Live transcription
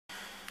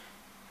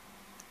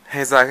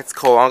Hey Zach, it's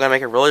Cole. I'm gonna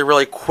make a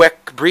really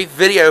quick, brief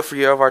video for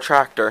you of our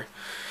tractor.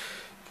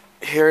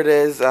 Here it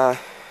is.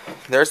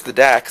 There's the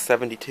deck,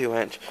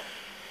 72-inch.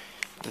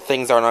 The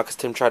things aren't on because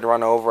Tim tried to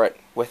run over it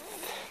with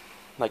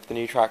like the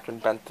new tractor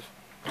and bent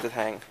the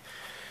thing.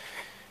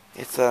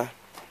 It's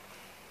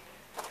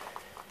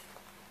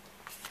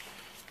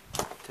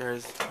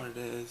there's what it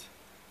is.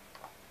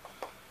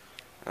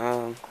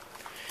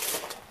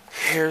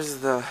 Here's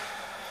the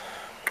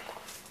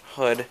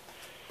hood.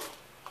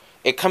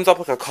 It comes up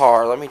like a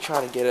car. Let me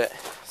try to get it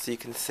so you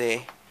can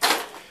see.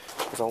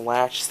 There's a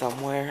latch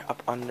somewhere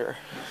up under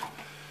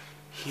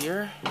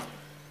here.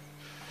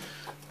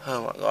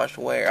 Oh my gosh,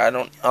 where? I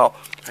don't. Oh,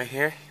 right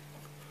here.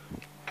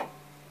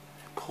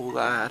 Pull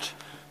that.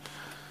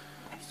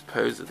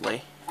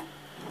 Supposedly.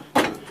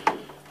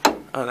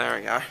 Oh, there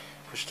we go.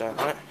 Push down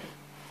on it.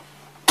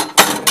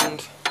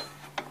 And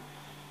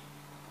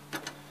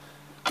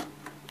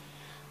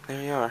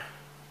there you are.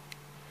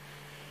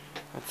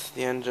 That's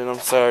the engine. I'm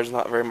sorry, there's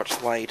not very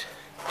much light.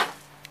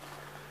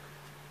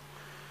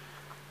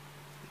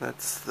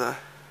 That's the...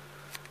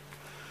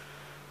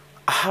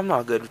 I'm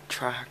not good with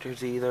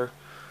tractors either.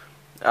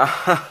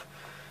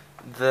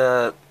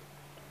 The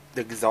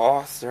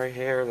exhaust right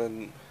here,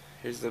 then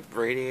here's the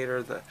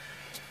radiator, I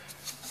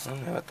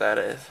don't know what that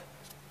is.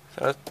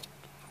 So I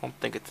don't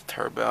think it's a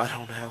turbo, I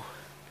don't know.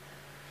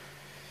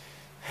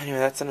 Anyway,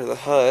 that's under the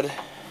hood.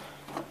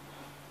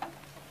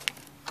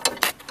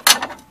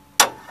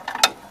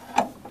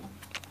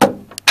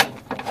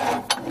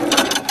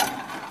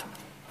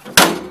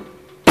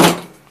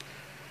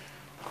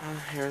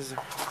 Here's, I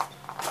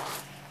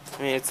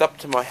mean, it's up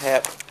to my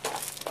hip.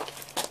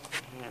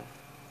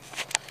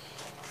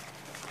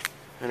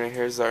 And then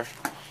here's our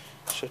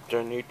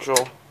shifter,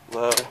 neutral,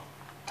 low,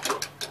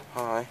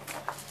 high.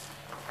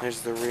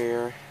 There's the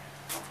rear,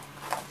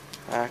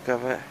 back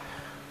of it.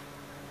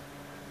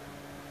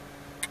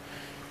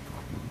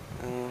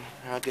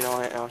 I'll get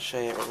on it and I'll show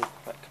you it really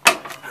quick.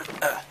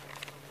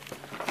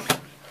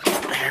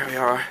 Here we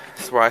are.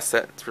 This is where I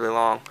sit. It's really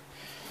long.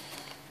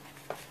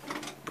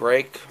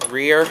 Brake,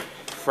 rear,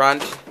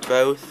 front,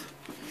 both.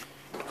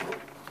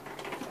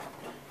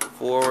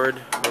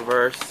 Forward,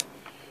 reverse,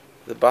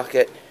 the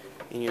bucket,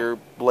 and your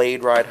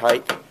blade ride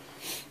height.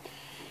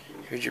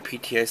 Here's your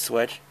PTO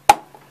switch.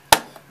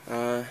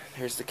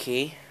 Here's the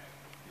key.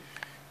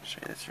 I'll show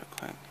you this real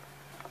quick.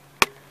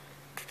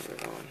 Put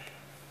it on.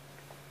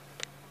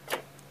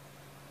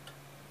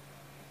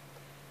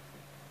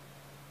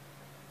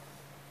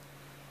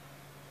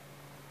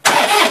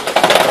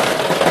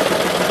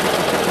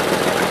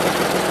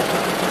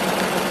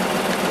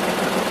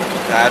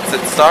 That's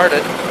it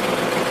started.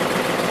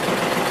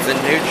 It's in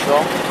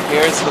neutral.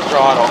 Here's the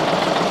throttle.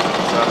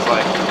 So it's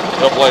like,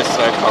 it'll blow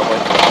smoke probably.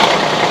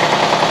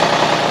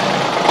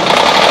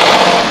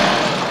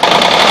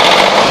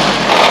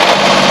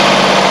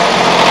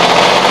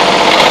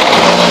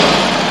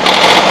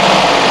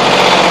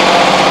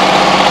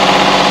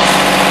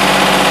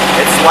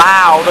 It's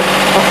loud.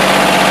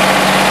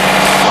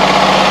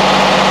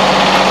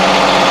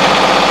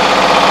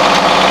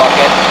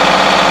 Bucket.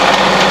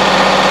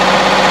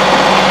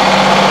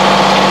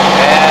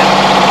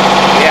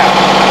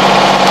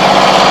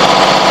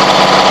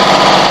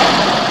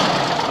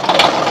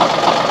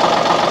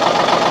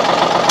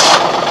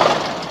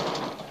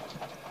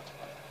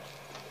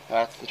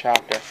 That's the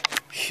tractor.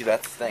 Phew,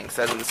 that's the thing. It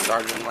says it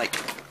started in like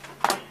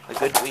a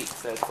good week,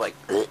 so it's like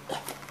ugh.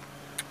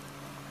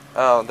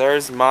 Oh,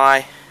 there's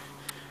my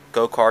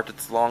go-kart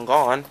that's long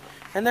gone.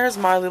 And there's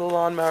my little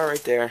lawnmower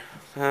right there.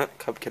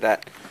 Cub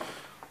Cadet.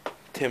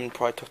 Tim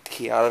probably took the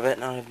key out of it,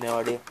 and I have no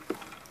idea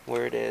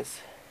where it is.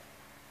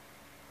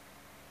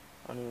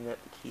 I don't even know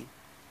the key.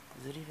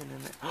 Is it even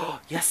in there? Oh,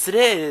 yes it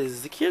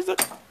is! The key is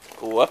up.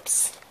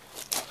 Whoops.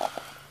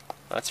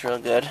 That's real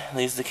good.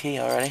 Leaves the key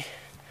already.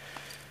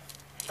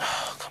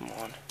 Oh, come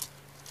on.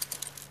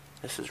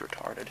 This is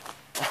retarded.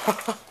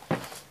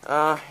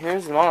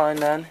 Here's mine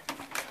then.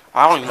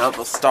 I don't even know if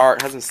it'll start.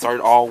 It hasn't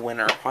started all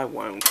winter. I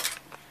won't.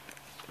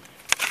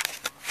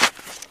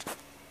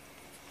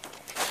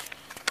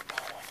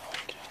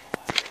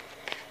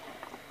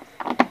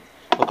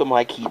 Look what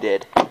my key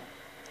did.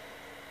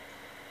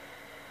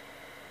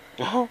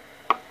 Oh.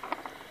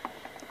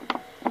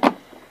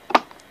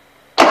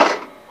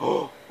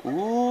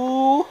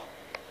 Ooh.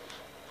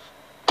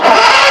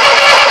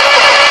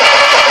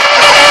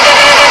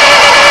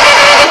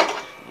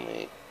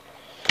 Wait.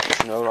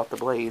 No, not the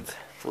blades.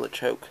 Will it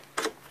choke?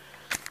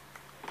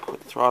 Put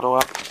the throttle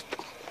up.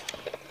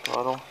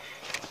 Throttle.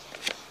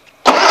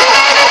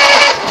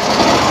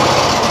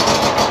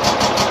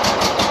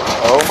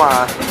 Oh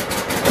my.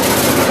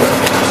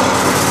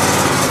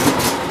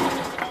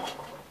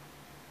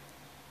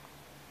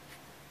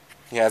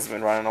 He hasn't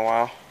been running in a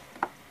while.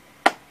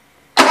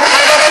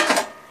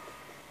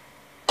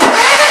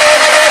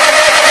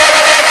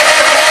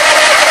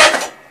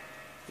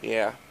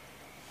 Yeah.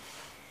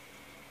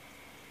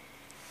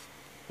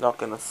 Not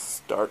gonna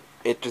start.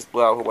 It just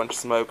blew out a whole bunch of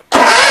smoke.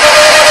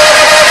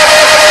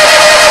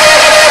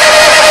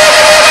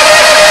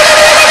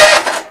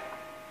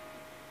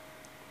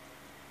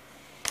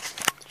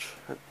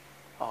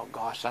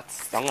 gosh,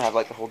 that's, I'm gonna have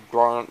like the whole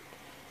drawn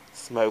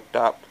smoked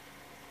up.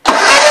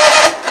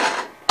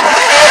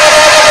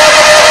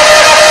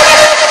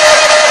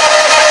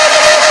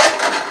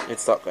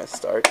 It's not gonna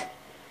start.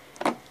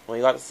 Well,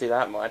 you got to see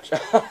that much.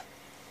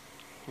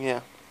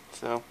 Yeah,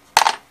 so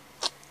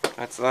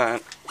that's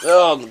that.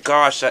 Oh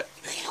gosh,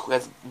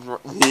 that's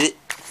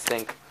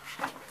stink.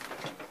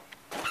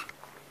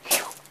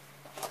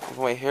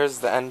 Wait, here's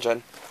the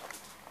engine.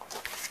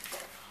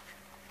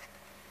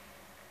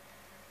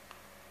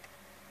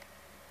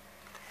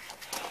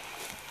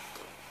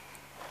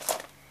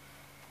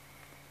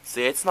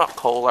 See, it's not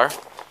Kohler.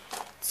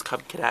 It's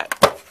Cub Cadet.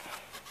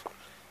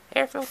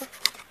 Air filter.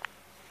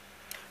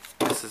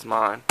 This is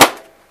mine.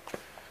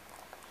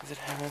 Does it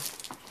have?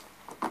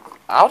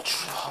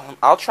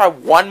 I'll try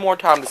one more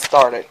time to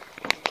start it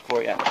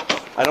for you.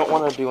 I don't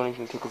want to do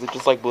anything too because it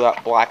just like blew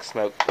out black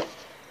smoke.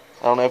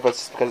 I don't know if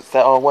it's because it's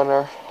that all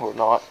winter or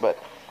not,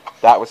 but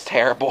that was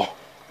terrible.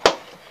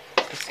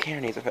 This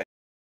camera needs a fix.